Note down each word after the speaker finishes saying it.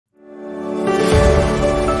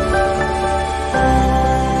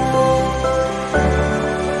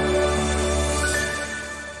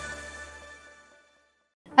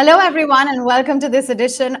Hello, everyone, and welcome to this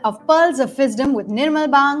edition of Pearls of Fisdom with Nirmal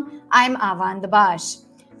Bang. I'm Avan Dabash.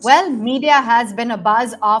 Well, media has been a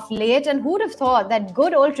buzz of late, and who'd have thought that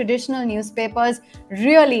good old traditional newspapers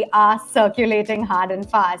really are circulating hard and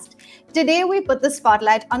fast? Today, we put the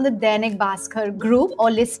spotlight on the Dainik Bhaskar group or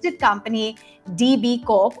listed company DB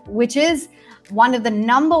Corp, which is one of the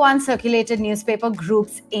 #1 circulated newspaper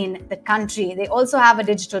groups in the country. They also have a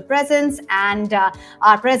digital presence and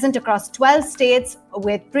are present across 12 states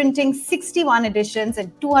with printing 61 editions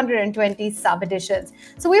and 220 sub-editions.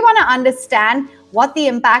 So we want to understand what the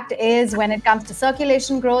impact is when it comes to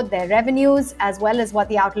circulation growth, their revenues, as well as what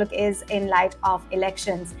the outlook is in light of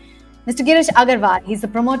elections. Mr. Girish Agarwal, he's the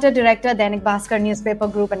promoter director, Dainik Bhaskar newspaper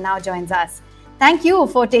group, and now joins us. Thank you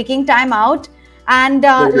for taking time out. And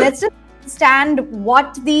let's just understand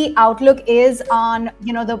what the outlook is on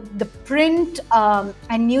the print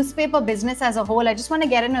and newspaper business as a whole. I just want to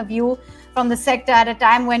get in a view from the sector at a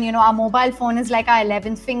time when our mobile phone is like our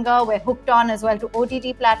 11th finger. We're hooked on as well to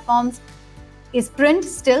OTT platforms. Is print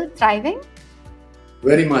still thriving?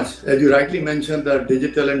 Very much. As you rightly mentioned, the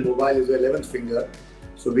digital and mobile is the 11th finger.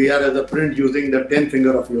 So we are as a print using the 10th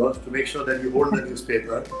finger of yours to make sure that you hold the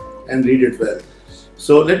newspaper and read it well.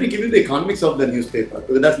 So let me give you the economics of the newspaper,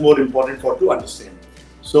 because that's more important to understand.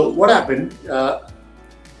 So what happened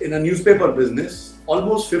in a newspaper business,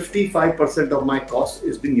 almost 55% of my cost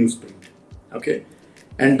is the newsprint, okay?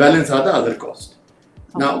 And balance are the other costs.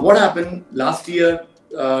 Okay. Now what happened last year,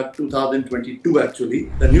 2022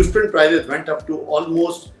 actually, the newsprint prices went up to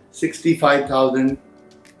almost 65,000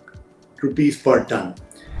 rupees per ton.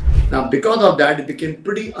 Now, because of that, it became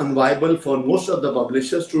pretty unviable for most of the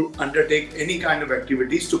publishers to undertake any kind of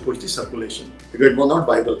activities to push the circulation, because it was not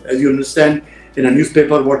viable. As you understand, in a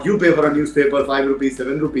newspaper, what you pay for a newspaper, 5 rupees,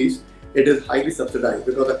 7 rupees, it is highly subsidized,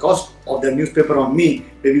 because the cost of the newspaper on me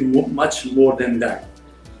may be much more than that.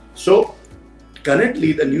 So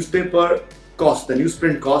currently, the newspaper cost, the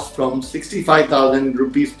newsprint cost from 65,000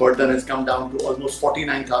 rupees per ton has come down to almost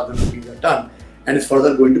 49,000 rupees a ton, and is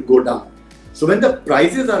further going to go down. So when the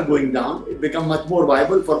prices are going down, it becomes much more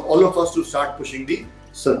viable for all of us to start pushing the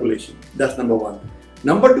circulation. That's number one.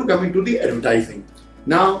 Number two, coming to the advertising.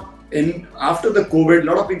 Now, after the COVID, a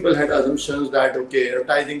lot of people had assumptions that, okay,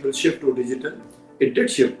 advertising will shift to digital. It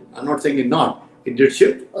did shift. I'm not saying it not. It did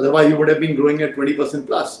shift. Otherwise, you would have been growing at 20%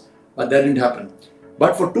 plus, but that didn't happen.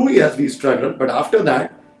 But for 2 years, we struggled. But after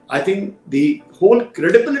that, I think the whole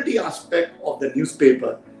credibility aspect of the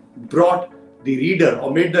newspaper brought the reader,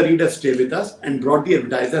 or made the reader stay with us, and brought the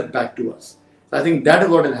advertiser back to us. So I think that is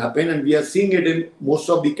what has happened, and we are seeing it in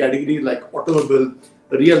most of the categories like automobile,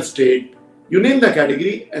 real estate, you name the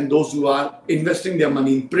category, and those who are investing their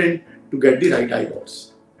money in print to get the right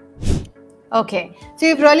eyeballs. Okay, so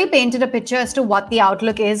you've really painted a picture as to what the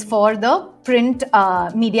outlook is for the print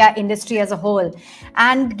media industry as a whole.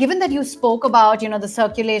 And given that you spoke about, the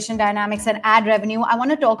circulation dynamics and ad revenue, I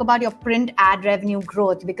want to talk about your print ad revenue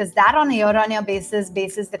growth, because that on a year-on-year basis,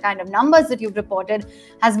 the kind of numbers that you've reported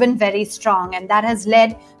has been very strong, and that has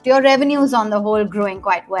led to your revenues on the whole growing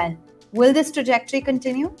quite well. Will this trajectory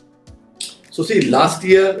continue? So see, last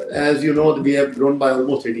year, as you know, we have grown by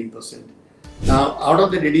almost 18%. Now, out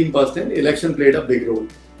of that 18%, election played a big role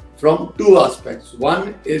from two aspects.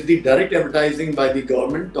 One is the direct advertising by the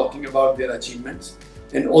government talking about their achievements,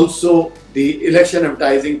 and also the election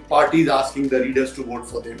advertising, parties asking the readers to vote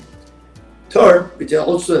for them. Third, which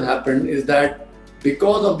also happened, is that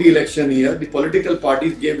because of the election year, the political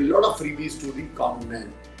parties gave a lot of freebies to the common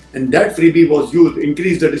man. And that freebie was used,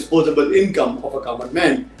 increased the disposable income of a common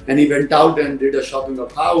man, and he went out and did a shopping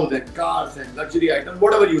of house and cars and luxury items,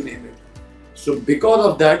 whatever you name it. So because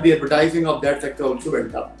of that, the advertising of that sector also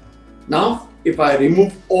went up. Now, if I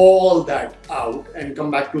remove all that out and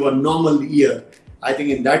come back to a normal year, I think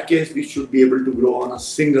in that case, we should be able to grow on a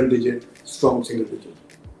strong single digit.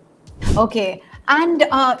 Okay. And,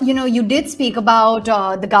 you did speak about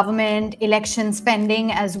the government election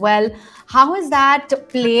spending as well. How is that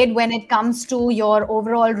played when it comes to your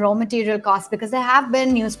overall raw material costs? Because there have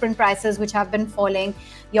been newsprint prices which have been falling.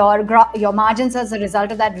 Your margins as a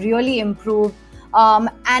result of that really improved.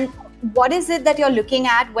 And what is it that you're looking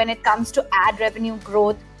at when it comes to ad revenue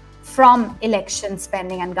growth from election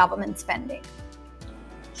spending and government spending?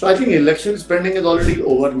 So I think election spending is already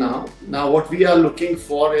over now. Now what we are looking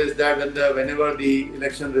for is that whenever the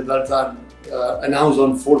election results are announced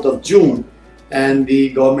on 4th of June and the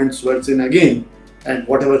government swears in again, and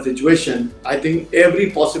whatever situation, I think every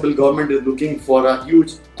possible government is looking for a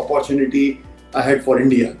huge opportunity ahead for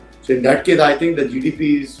India. So in that case, I think the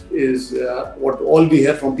GDP is what all we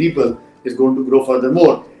hear from people is going to grow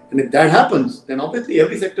furthermore. And if that happens, then obviously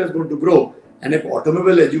every sector is going to grow. And if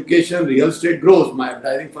automobile, education, real estate grows, my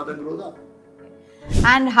advertising further grows up.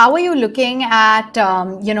 And how are you looking at,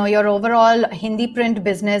 your overall Hindi print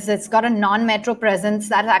business? It's got a non-metro presence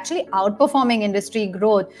that's actually outperforming industry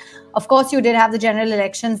growth. Of course, you did have the general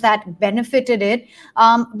elections that benefited it.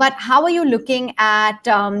 But how are you looking at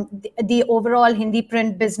the overall Hindi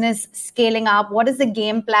print business scaling up? What is the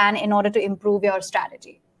game plan in order to improve your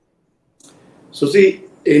strategy? So see,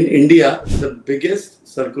 in India, the biggest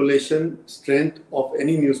circulation strength of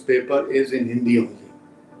any newspaper is in Hindi only.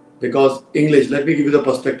 Because English, let me give you the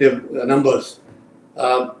perspective numbers.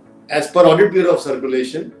 As per Audit Bureau of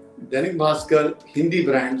Circulation, Dainik Bhaskar Hindi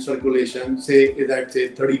brand circulation is at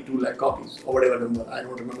 32 lakh copies or whatever number. I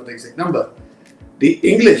don't remember the exact number. The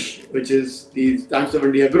English, which is the Times of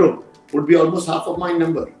India group, would be almost half of my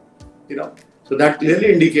number. So that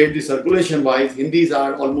clearly indicates the circulation wise, Hindis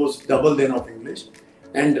are almost double than of English,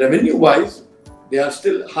 and revenue wise, they are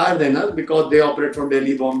still higher than us because they operate from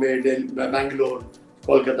Delhi, Bombay, Bangalore,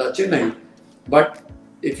 Kolkata, Chennai. But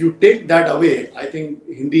if you take that away, I think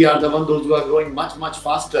Hindi are the ones those who are growing much, much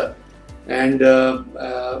faster. And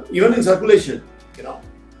even in circulation,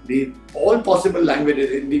 the all possible languages,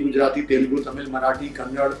 Hindi, Gujarati, Telugu, Tamil, Marathi,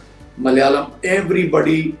 Kannada, Malayalam,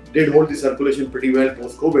 everybody did hold the circulation pretty well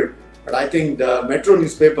post-COVID. But I think the metro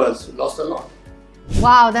newspapers lost a lot.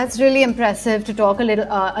 Wow, that's really impressive to talk a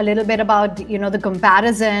little bit about the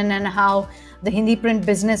comparison and how the Hindi print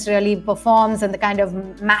business really performs and the kind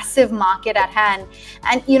of massive market at hand.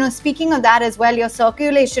 And speaking of that as well, your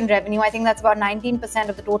circulation revenue, I think that's about 19%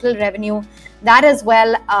 of the total revenue. That as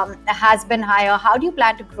well has been higher. How do you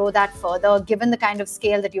plan to grow that further, given the kind of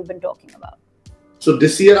scale that you've been talking about? So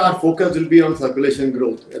this year our focus will be on circulation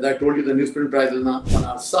growth. As I told you, the newsprint price is on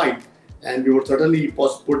our side, and we would certainly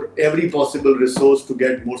put every possible resource to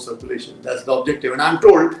get more circulation. That's the objective. And I'm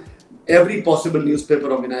told every possible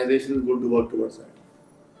newspaper organization is going to work towards that.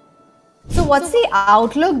 So what's the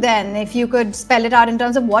outlook then, if you could spell it out in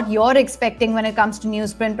terms of what you're expecting when it comes to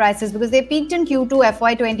newsprint prices? Because they peaked in Q2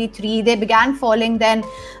 FY23, they began falling then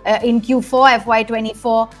in Q4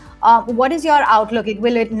 FY24. What is your outlook?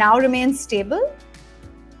 Will it now remain stable?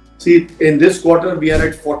 See, in this quarter, we are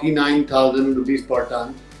at 49,000 rupees per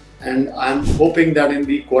ton. And I'm hoping that in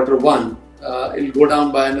the quarter one, it'll go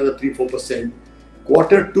down by another 3-4%.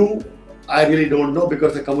 Quarter two, I really don't know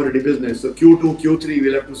because it's a commodity business. So Q2, Q3,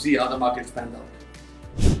 we'll have to see how the markets pan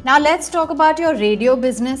out. Now let's talk about your radio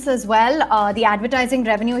business as well. The advertising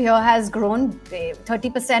revenue here has grown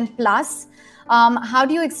 30% plus. How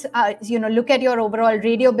do you, look at your overall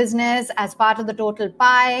radio business as part of the total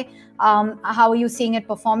pie? How are you seeing it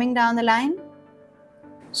performing down the line?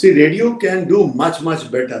 See, radio can do much, much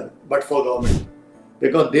better, but for government.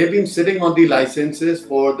 Because they've been sitting on the licenses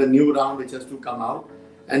for the new round which has to come out.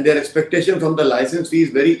 And their expectation from the license fee is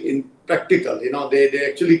very impractical. They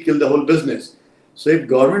actually kill the whole business. So if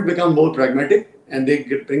government becomes more pragmatic and they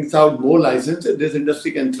brings out more licenses, this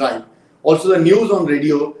industry can thrive. Also, the news on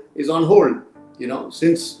radio is on hold.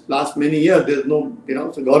 Since last many years, there's no,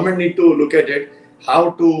 so government need to look at it,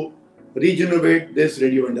 how to regenerate this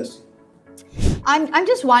radio industry. I'm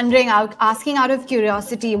just wondering, asking out of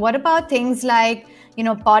curiosity, what about things like,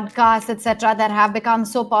 podcasts, etc., that have become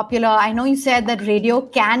so popular? I know you said that radio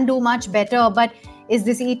can do much better, but is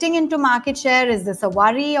this eating into market share? Is this a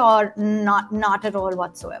worry or not at all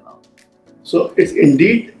whatsoever? So it's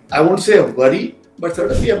indeed, I won't say a worry, but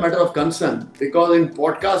certainly a matter of concern, because in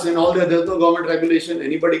podcasts and all that, there's no government regulation.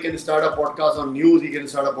 Anybody can start a podcast on news, he can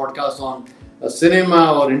start a podcast on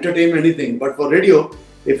cinema or entertainment, anything. But for radio,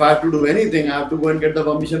 if I have to do anything, I have to go and get the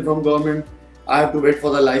permission from government. I have to wait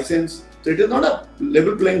for the license. So it is not a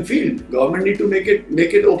level playing field. Government need to make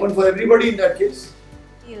it open for everybody in that case.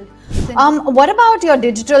 What about your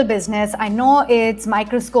digital business? I know it's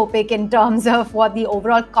microscopic in terms of what the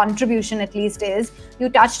overall contribution at least is. You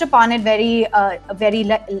touched upon it very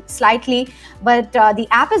slightly, but the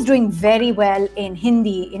app is doing very well in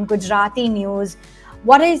Hindi, in Gujarati news.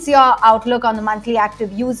 What is your outlook on the monthly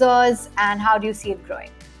active users and how do you see it growing?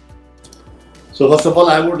 So first of all,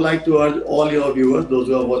 I would like to urge all your viewers, those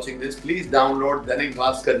who are watching this, please download Dainik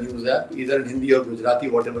Bhaskar news app, either in Hindi or Gujarati,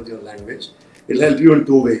 whatever is your language. It will help you in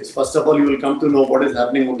two ways. First of all, you will come to know what is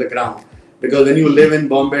happening on the ground. Because when you live in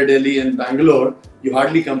Bombay, Delhi and Bangalore, you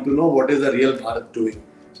hardly come to know what is the real Bharat doing.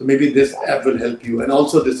 So maybe this app will help you. And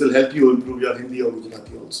also this will help you improve your Hindi or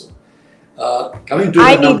Gujarati also.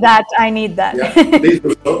 I need that. Yeah, please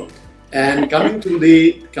do so. And coming to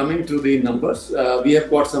the numbers, we have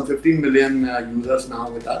got some 15 million users now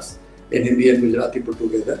with us in Hindi and Gujarati put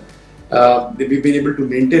together. We've been able to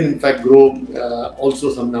maintain, in fact, grow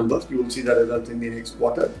also some numbers. You will see the results in the next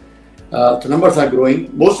quarter. The numbers are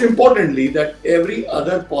growing. Most importantly, that every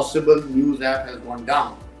other possible news app has gone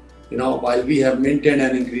down. While we have maintained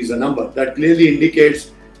and increased the number, that clearly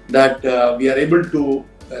indicates that we are able to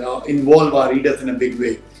involve our readers in a big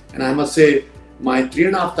way. And I must say, my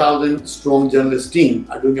 3,500 strong journalist team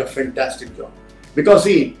are doing a fantastic job. Because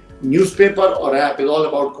see, newspaper or app is all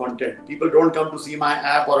about content. People don't come to see my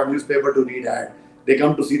app or a newspaper to read ad. They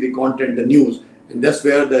come to see the content, the news. And that's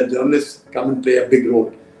where the journalists come and play a big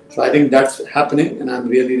role. So I think that's happening, and I'm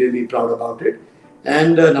really, really proud about it.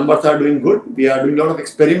 And numbers are doing good. We are doing a lot of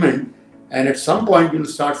experiment. And at some point, we'll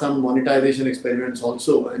start some monetization experiments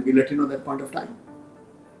also. And we'll let you know that point of time.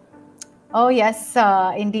 Oh, yes,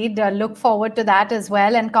 indeed. Look forward to that as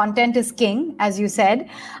well. And content is king, as you said.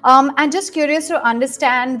 I'm just curious to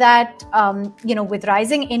understand that, with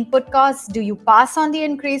rising input costs, do you pass on the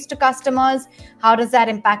increase to customers? How does that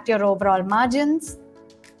impact your overall margins?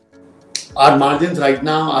 Our margins right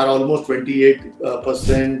now are almost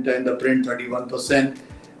 28% and the print 31%.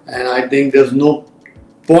 And I think there's no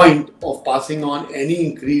point of passing on any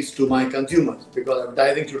increase to my consumers because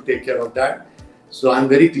advertising should take care of that. So I'm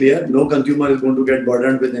very clear, no consumer is going to get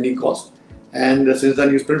burdened with any cost. And since the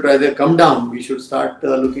newsprint prices have come down, we should start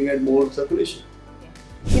looking at more circulation.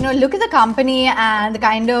 Look at the company and the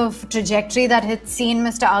kind of trajectory that it's seen,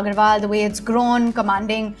 Mr. Agarwal, the way it's grown,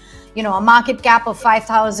 commanding, a market cap of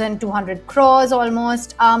 5,200 crores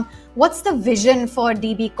almost. What's the vision for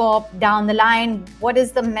DB Corp down the line? What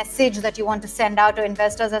is the message that you want to send out to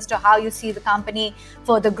investors as to how you see the company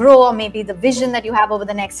further grow, or maybe the vision that you have over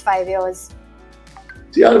the next 5 years?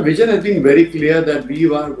 See, our vision has been very clear that we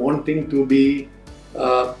are wanting to be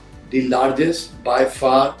the largest by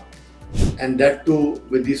far, and that too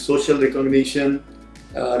with the social recognition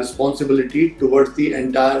responsibility towards the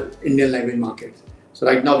entire Indian language market. So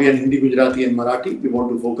right now we are in Hindi, Gujarati and Marathi. We want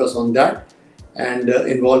to focus on that and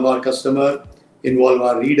involve our customer, involve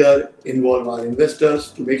our reader, involve our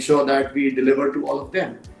investors to make sure that we deliver to all of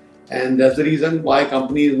them. And that's the reason why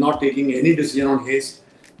company is not taking any decision on haste.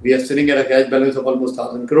 We are sitting at a cash balance of almost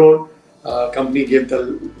 1,000 crore. Company gave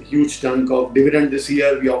the huge chunk of dividend this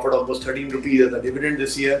year. We offered almost 13 rupees as a dividend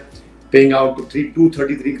this year, paying out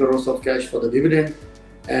 233 crores of cash for the dividend.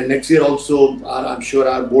 And next year also, I'm sure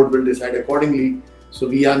our board will decide accordingly. So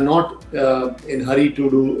we are not in hurry to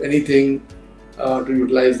do anything to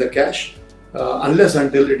utilize the cash unless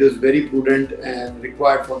until it is very prudent and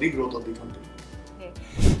required for the growth of the company.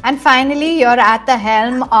 And finally, you're at the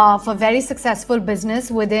helm of a very successful business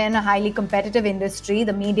within a highly competitive industry,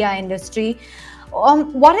 the media industry.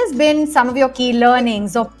 What has been some of your key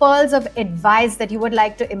learnings or pearls of advice that you would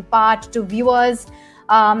like to impart to viewers?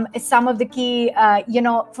 Some of the key,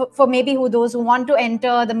 for maybe those who want to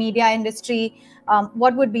enter the media industry,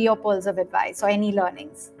 what would be your pearls of advice or any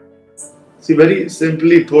learnings? See, very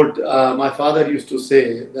simply put, my father used to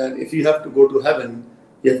say that if you have to go to heaven,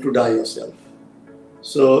 you have to die yourself.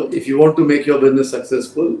 So if you want to make your business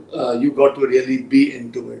successful, you got to really be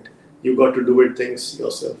into it. You got to do things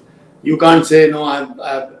yourself. You can't say, no,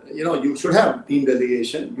 you should have team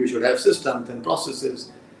delegation, you should have systems and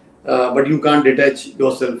processes, but you can't detach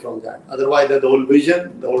yourself from that. Otherwise, the whole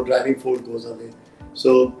vision, the whole driving force goes away.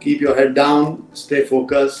 So keep your head down, stay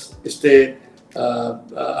focused, stay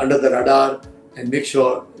under the radar, and make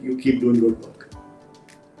sure you keep doing good work.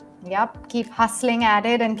 Yep, keep hustling at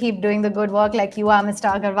it and keep doing the good work like you are,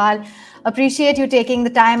 Mr. Agarwal. Appreciate you taking the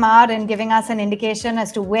time out and giving us an indication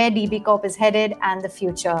as to where DB Corp is headed and the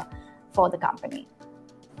future for the company.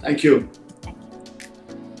 Thank you. Thank you.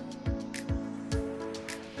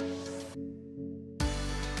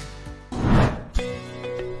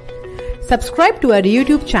 Subscribe to our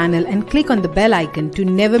YouTube channel and click on the bell icon to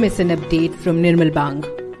never miss an update from Nirmal Bang.